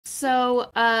So,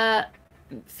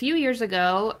 few years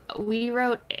ago, we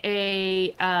wrote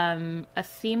a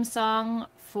theme song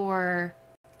for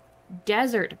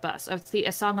Desert Bus,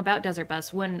 a song about Desert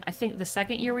Bus. When I think the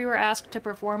second year we were asked to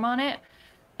perform on it,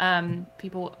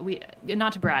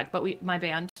 not to brag, but my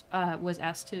band was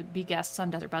asked to be guests on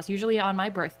Desert Bus, usually on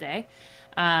my birthday.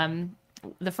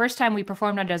 The first time we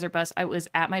performed on Desert Bus, I was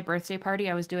at my birthday party.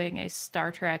 I was doing a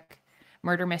Star Trek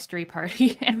murder mystery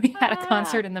party, and we had a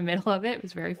concert in the middle of it. It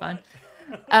was very fun.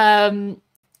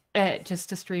 Just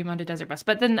to stream onto Desert Bus.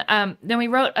 But then we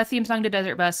wrote a theme song to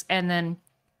Desert Bus, and then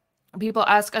people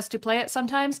ask us to play it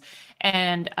sometimes,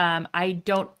 and I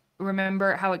don't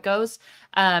remember how it goes,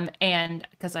 and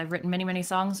because I've written many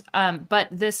songs, but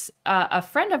this a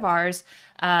friend of ours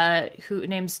who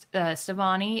named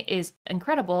Stevonnie is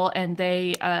incredible, and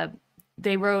they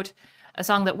wrote a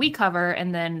song that we cover,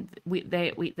 and then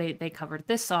they covered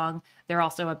this song. They're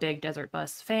also a big Desert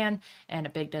Bus fan and a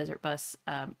big Desert Bus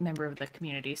member of the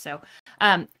community, so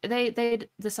they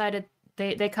decided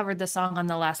they covered the song on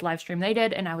the last live stream they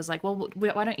did, and I was like, well,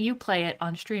 why don't you play it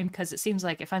on stream? Because it seems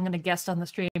like if I'm going to guest on the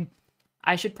stream,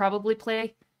 I should probably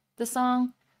play the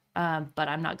song, but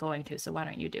I'm not going to, so why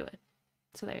don't you do it?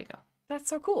 So there you go. That's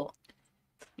so cool.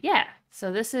 Yeah,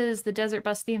 so this is the Desert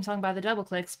Bus theme song by the Double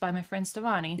Clicks by my friend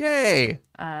Stevonnie. Yay!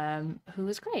 Who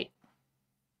is great.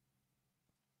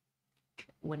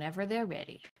 Whenever they're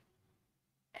ready.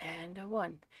 And a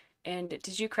 1. And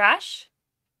did you crash,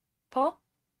 Paul?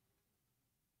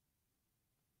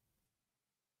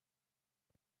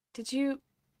 Did you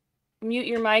mute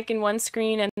your mic in one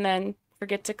screen and then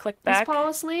forget to click back? Is Paul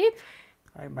asleep?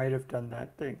 I might have done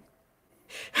that thing.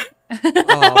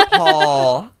 Oh,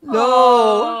 Paul. No.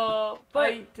 Oh,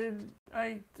 but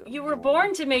I you were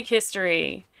born to make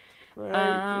history.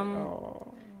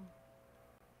 Oh.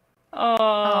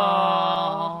 Oh.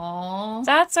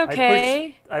 That's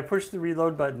okay. I pushed the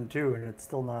reload button too, and it's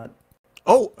still not.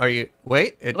 Oh, are you?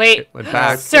 Wait. It went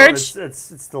back. Surge.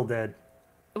 It's still dead.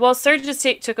 Well, Surge just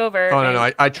took over. Oh,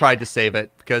 no. I tried to save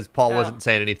it because Paul wasn't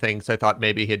saying anything, so I thought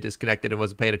maybe he had disconnected and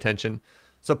wasn't paying attention.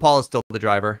 So Paul is still the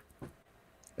driver.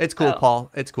 It's cool, Paul.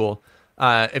 It's cool.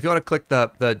 If you want to click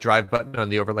the drive button on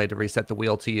the overlay to reset the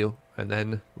wheel to you, and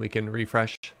then we can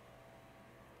refresh.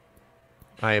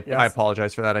 I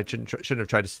apologize for that. I shouldn't have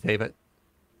tried to save it.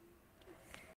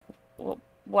 Well,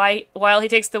 while he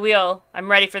takes the wheel,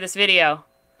 I'm ready for this video.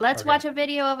 Let's watch a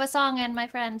video of a song and my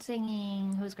friend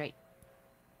singing, who's great.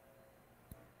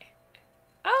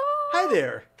 Oh. Hi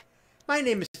there. My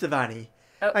name is Stevonnie.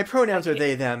 My pronouns are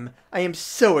they, them. I am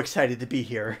so excited to be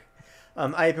here.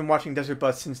 I have been watching Desert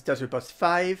Bus since Desert Bus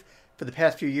 5. For the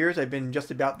past few years, I've been just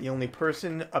about the only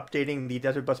person updating the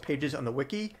Desert Bus pages on the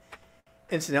wiki.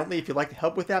 Incidentally, if you'd like to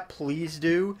help with that, please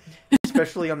do.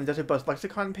 Especially on the Desert Bus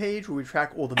Lexicon page, where we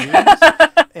track all the memes.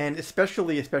 And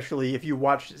especially if you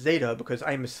watch Zeta, because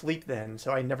I'm asleep then,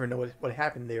 so I never know what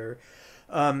happened there.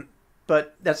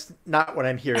 But that's not what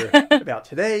I'm here about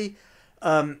today.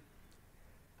 I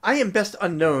am best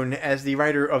unknown as the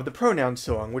writer of the Pronoun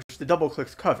song, which the Double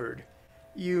Clicks covered.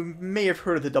 You may have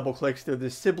heard of the Double Clicks. They're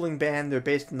this sibling band. They're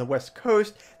based in the West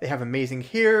Coast. They have amazing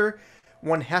hair.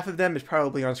 One half of them is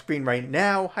probably on screen right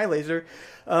now. Hi, Laser.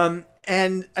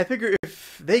 And I figure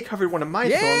if they covered one of my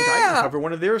songs, I can cover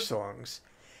one of their songs.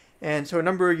 And so a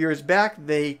number of years back,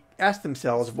 they asked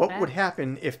themselves what would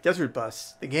happen if Desert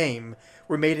Bus, the game,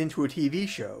 were made into a TV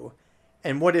show.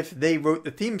 And what if they wrote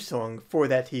the theme song for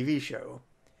that TV show?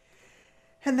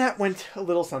 And that went a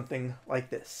little something like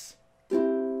this.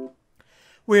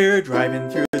 We're driving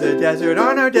through the desert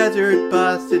on our desert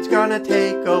bus. It's gonna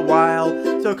take a while,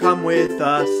 so come with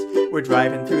us. We're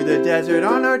driving through the desert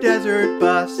on our desert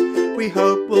bus. We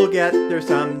hope we'll get there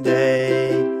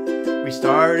someday. We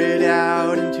started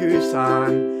out in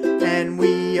Tucson, and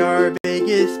we are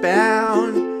Vegas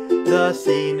bound. The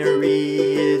scenery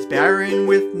is barren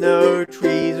with no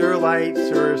trees or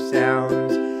lights or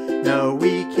sounds. No,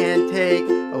 we can't take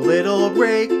a little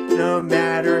break, no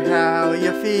matter how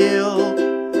you feel.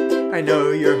 I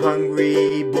know you're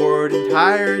hungry, bored, and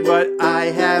tired, but I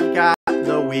have got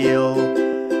the wheel.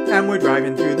 And we're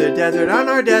driving through the desert on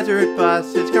our desert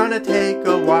bus. It's gonna take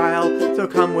a while, so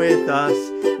come with us.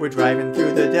 We're driving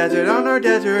through the desert on our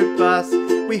desert bus.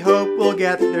 We hope we'll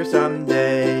get there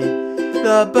someday.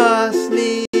 The bus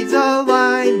needs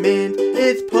alignment,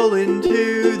 it's pulling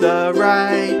to the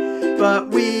right. But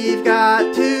we've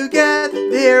got to get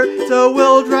there, so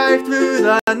we'll drive through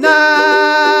the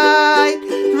night.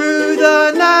 Through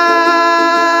the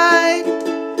night.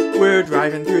 We're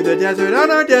driving through the desert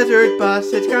on our desert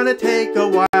bus. It's gonna take a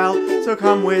while, so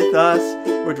come with us.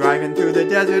 We're driving through the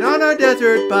desert on our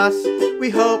desert bus. We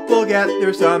hope we'll get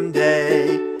there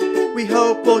someday.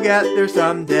 hope we'll get there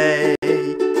someday.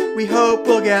 We hope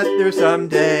we'll get there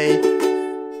someday.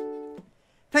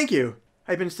 Thank you.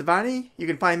 I've been Stevonnie. You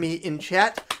can find me in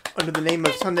chat under the name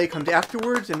of Sunday Comes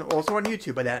Afterwards and also on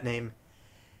YouTube by that name.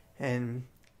 And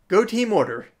go Team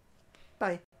Order.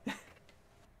 Bye.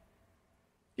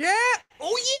 Yeah!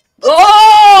 Oh, yeah!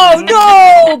 Oh,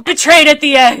 no! Betrayed at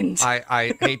the end.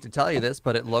 I hate to tell you this,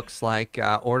 but it looks like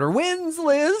Order wins,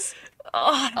 Liz.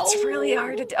 Oh, that's really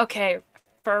hard to do. Okay,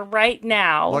 for right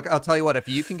now. Look, I'll tell you what. If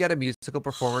you can get a musical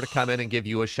performer to come in and give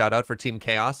you a shout out for Team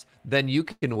Chaos, then you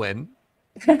can win.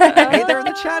 Hey there in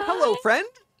the chat. Hello, friend.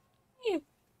 Hi,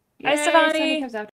 Yay, Sunday Stevonnie. comes after.